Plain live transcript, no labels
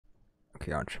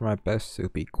Okay, I'll try my best to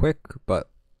be quick, but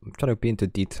I'm trying to be into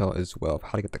detail as well of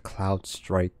how to get the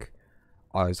Cloudstrike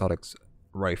exotics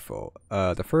rifle.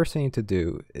 The first thing you need to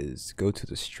do is go to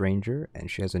the stranger,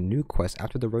 and she has a new quest.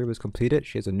 After the raid was completed,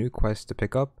 she has a new quest to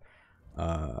pick up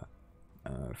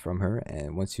from her,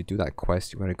 and once you do that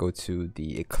quest, you want to go to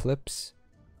the Eclipse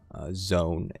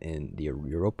zone in the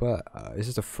Europa. This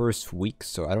is the first week,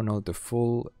 so I don't know the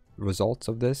full results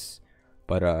of this,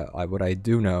 but what I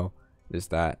do know is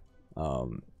that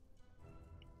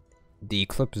the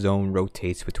Eclipse zone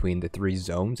rotates between the 3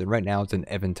 zones, and right now it's in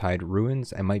Eventide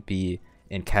Ruins. I might be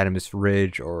in Cadamus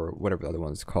Ridge or whatever the other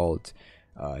one's called.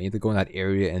 You need to go in that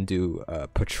area and do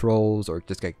patrols or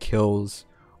just get kills,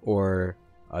 or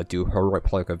do heroic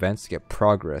public events to get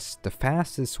progress. The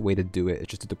fastest way to do it is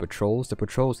just to do patrols. The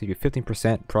patrols give you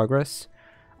 15% progress.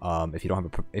 If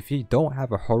you don't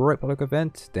have a heroic public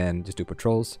event, then just do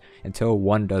patrols until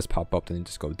one does pop up. Then you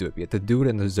just go do it. You have to do it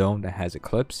in the zone that has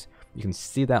Eclipse. You can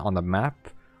see that on the map,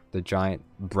 the giant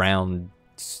brown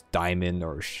diamond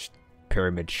or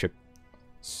pyramid ship,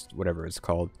 whatever it's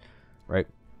called, right?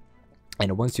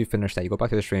 And once you finish that, you go back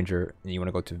to the stranger, and you want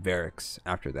to go to Variks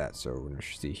after that. So we're gonna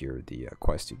see here the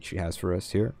quest she has for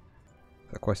us here.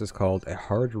 The quest is called A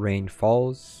Hard Rain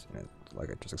Falls, and like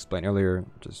I just explained earlier,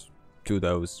 just do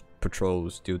those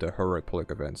patrols, do the heroic public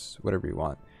events, whatever you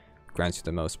want. Grants you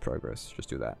the most progress. Just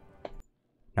do that.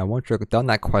 Now once you're done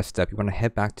that quest step, you want to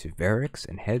head back to Variks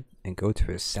and go to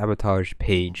his sabotage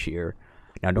page here.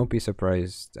 Now don't be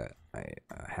surprised that I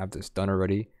have this done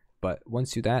already, but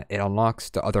once you do that, it unlocks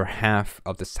the other half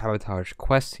of the sabotage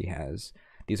quest he has.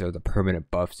 These are the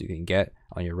permanent buffs you can get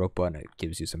on Europa, and it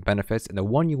gives you some benefits. And the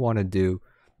one you want to do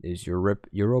is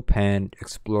Europan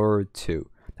Explorer II.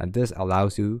 Now this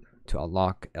allows you to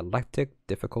unlock electric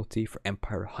difficulty for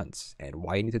Empire hunts. And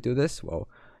why you need to do this? Well,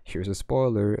 here's a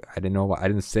spoiler. I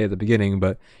didn't say at the beginning,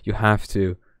 but you have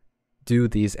to do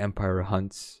these Empire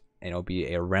hunts, and it'll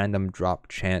be a random drop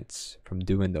chance from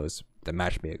doing the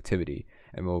matchmade activity,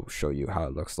 and we'll show you how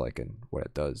it looks like and what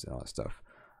it does and all that stuff.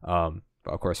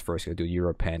 But of course, first you gotta do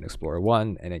Europan Explorer I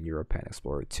and then Europan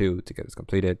Explorer II to get this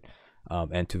completed.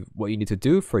 And what you need to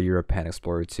do for Europan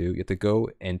Explorer II, you have to go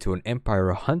into an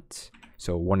Empire hunt,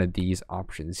 so one of these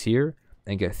options here,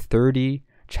 and get 30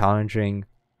 challenging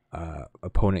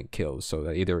opponent kills, so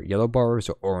that either yellow bars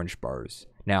or orange bars.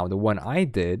 Now the one I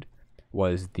did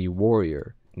was the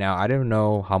warrior. Now I don't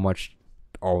know how much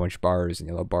orange bars and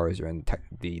yellow bars are in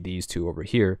these two over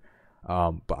here,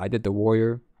 but I did the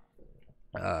warrior,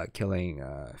 killing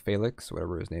Felix,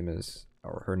 whatever his name is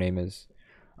or her name is.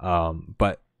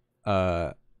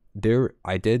 I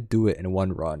did do it in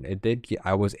one run.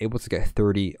 I was able to get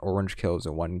 30 orange kills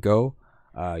in one go.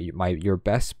 Your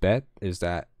best bet is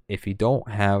that if you don't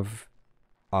have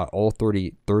all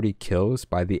 30 kills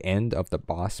by the end of the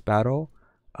boss battle,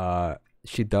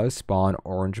 she does spawn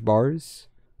orange bars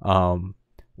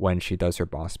when she does her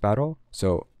boss battle.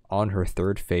 So on her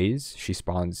 3rd phase, she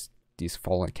spawns these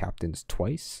fallen captains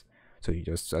twice. So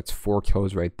that's 4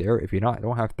 kills right there. If you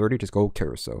don't have 30, just go kill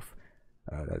yourself.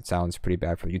 That sounds pretty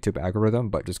bad for the YouTube algorithm,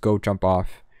 but just go jump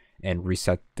off and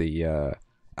reset the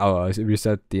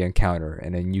encounter,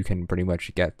 and then you can pretty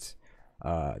much get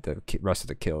the rest of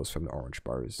the kills from the orange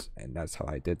bars. And that's how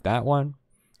I did that one.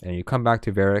 And you come back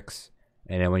to Variks,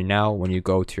 and then when you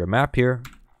go to your map here,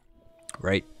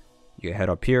 right, you head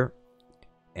up here,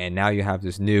 and now you have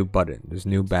this new button, this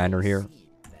new banner here.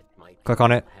 Click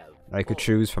on it. I could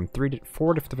choose from 4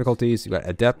 different difficulties. You got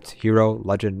Adept, Hero,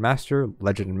 Legend, Master.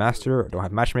 Legend and Master don't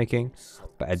have matchmaking,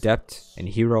 but Adept and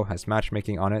Hero has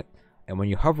matchmaking on it. And when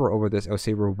you hover over this, it'll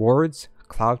say Rewards,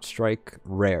 Cloudstrike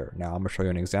Rare. Now I'm gonna show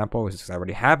you an example because I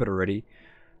already have it already.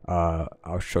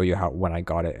 I'll show you when I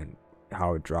got it and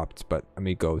how it dropped. But let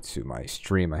me go to my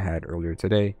stream I had earlier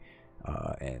today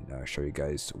and show you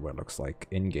guys what it looks like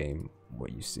in game,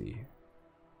 what you see.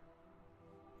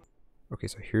 Okay,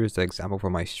 so here's the example for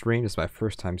my stream. This is my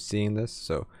first time seeing this.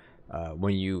 So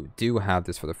when you do have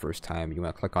this for the first time, you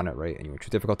want to click on it, right? And you want to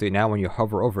choose difficulty. Now when you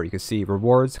hover over it, you can see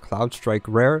Rewards, Cloudstrike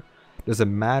Rare.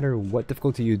 Doesn't matter what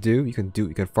difficulty you do. You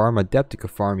can farm Adept, you can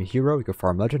farm Hero, you can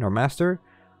farm Legend or Master.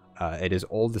 It is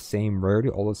all the same rarity,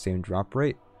 all the same drop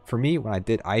rate. For me,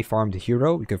 I farmed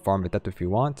Hero. You can farm Adept if you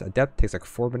want. Adept takes like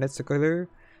 4 minutes to clear.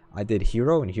 I did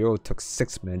Hero, and Hero took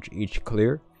 6 minutes each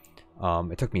clear.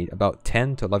 It took me about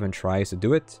 10 to 11 tries to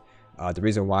do it. The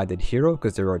reason why I did Hero,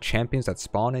 because there are champions that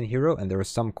spawn in Hero, and there are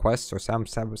some quests or some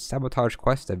sabotage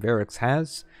quests that Variks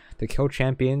has to kill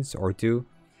champions or do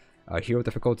hero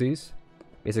difficulties,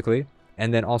 basically.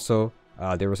 And then also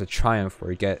there was a triumph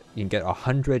where you can get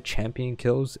 100 champion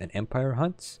kills in Empire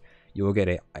hunts. You will get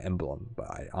an emblem, but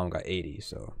I only got 80,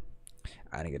 so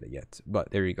I didn't get it yet,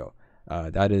 but there you go.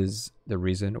 That is the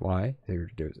reason why.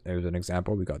 There's an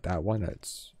example. We got that one.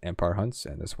 That's Empire Hunts,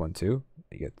 and this one too.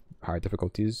 You get higher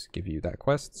difficulties, give you that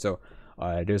quest. So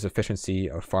there's efficiency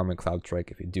of farming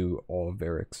Cloudstrike if you do all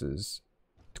Variks's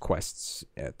quests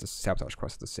at the sabotage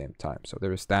quest at the same time. So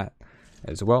there's that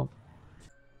as well.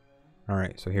 All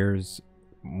right, so here's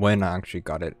when I actually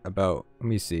got it. About, let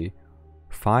me see,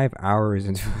 5 hours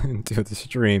into the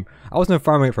stream. I wasn't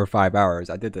farming it for 5 hours.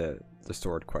 I did the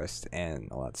sword quest and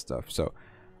all that stuff. So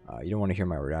you don't want to hear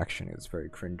my reaction. It's very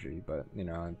cringy, but you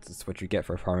know, it's what you get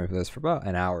for farming for this for about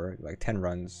an hour, like 10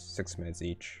 runs, 6 minutes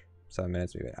each, 7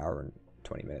 minutes, maybe an hour and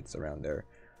 20 minutes around there.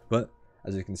 But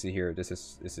as you can see here, this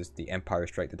is the Empire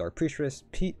Strike, the Dark Priestess,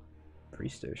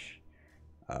 Priestish.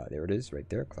 There it is, right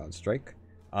there, Cloudstrike.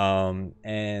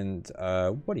 And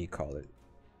what do you call it?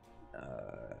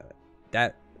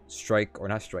 That strike, or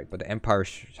not strike, but the Empire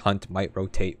Hunt might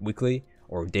rotate weekly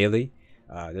or daily.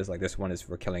 There's like, this one is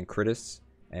for killing critics,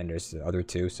 and there's the other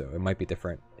two, so it might be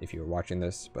different if you're watching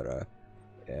this. But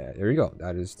there you go.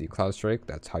 That is the Cloudstrike.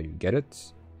 That's how you get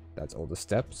it. That's all the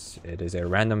steps. It is a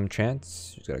random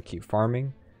chance. You just gotta keep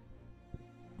farming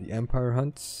the Empire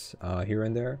Hunts here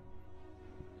and there.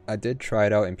 I did try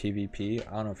it out in PvP.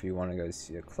 I don't know if you want to go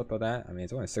see a clip of that. I mean,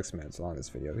 it's only 6 minutes long, this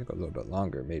video. I think a little bit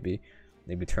longer, maybe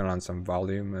turn on some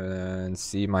volume and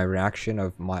see my reaction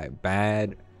of my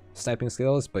bad sniping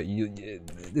skills. But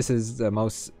this is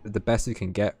the best you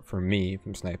can get from me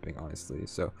from sniping, honestly.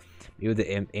 So maybe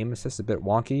the aim assist is a bit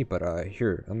wonky, but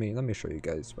here, let me show you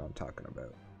guys what I'm talking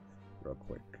about real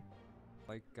quick.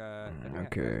 Like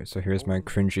okay, so here's my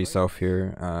cringy self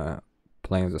here,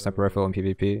 playing with a sniper rifle in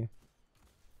PvP.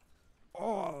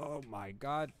 Oh my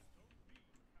god.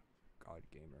 God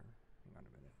gamer. Hang on a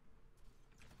minute.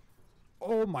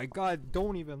 Oh my god,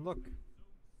 don't even look.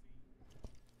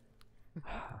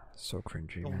 So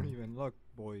cringy, man. Don't even look,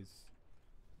 boys.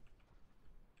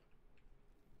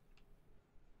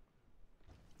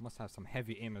 Must have some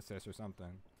heavy aim assist or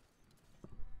something.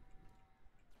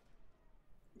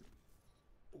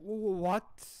 What?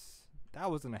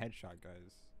 That wasn't a headshot,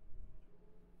 guys.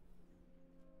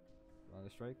 On the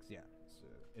strikes? Yeah. So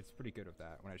it's pretty good with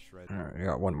that when I shred. Alright, I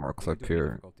got one more clip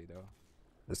here.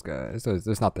 This guy, this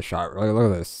is not the shot.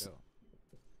 Look at this.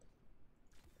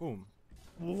 Boom.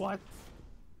 What?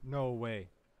 No way.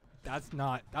 That's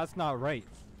not right. That's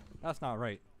not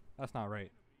right. That's not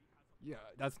right. Yeah,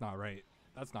 that's not right.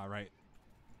 That's not right.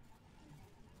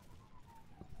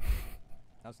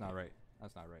 That's not right.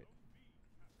 That's not right.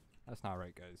 That's not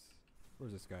right, guys.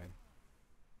 Where's this guy?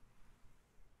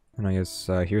 And I guess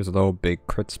here's a little big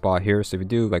crit spot here. So if you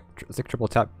do like it's like triple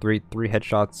tap, three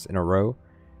headshots in a row,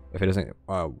 if it doesn't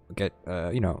get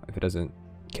you know, if it doesn't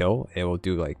kill, it will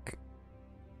do like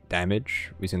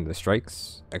damage using the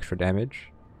strikes, extra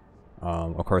damage.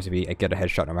 Of course, if you get a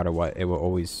headshot, no matter what, it will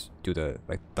always do the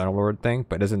like Thunderlord thing,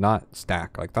 but it does not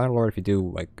stack. Like Thunderlord, if you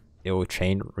do like, it will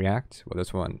chain react. Well,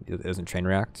 this one it doesn't chain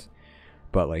react,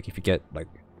 but like if you get like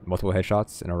multiple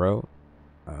headshots in a row,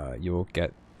 you will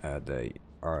get the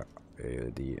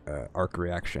arc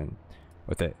reaction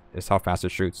with it. It's how fast it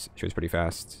shoots. It shoots pretty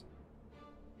fast,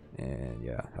 and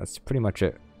yeah, that's pretty much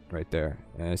it right there.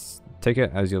 And take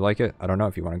it as you like it. I don't know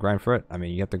if you want to grind for it. I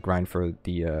mean, you have to grind for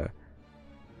the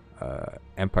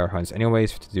Empire Hunts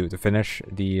anyways to finish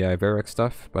the Variks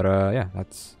stuff. But yeah,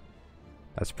 that's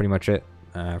pretty much it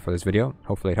for this video.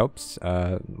 Hopefully it helps.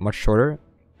 Much shorter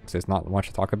because there's not much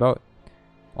to talk about.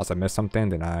 Unless I missed something,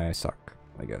 then I suck,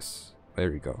 I guess.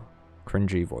 There you go.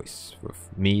 Cringy voice with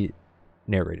me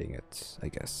narrating it, I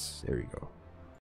guess. There you go.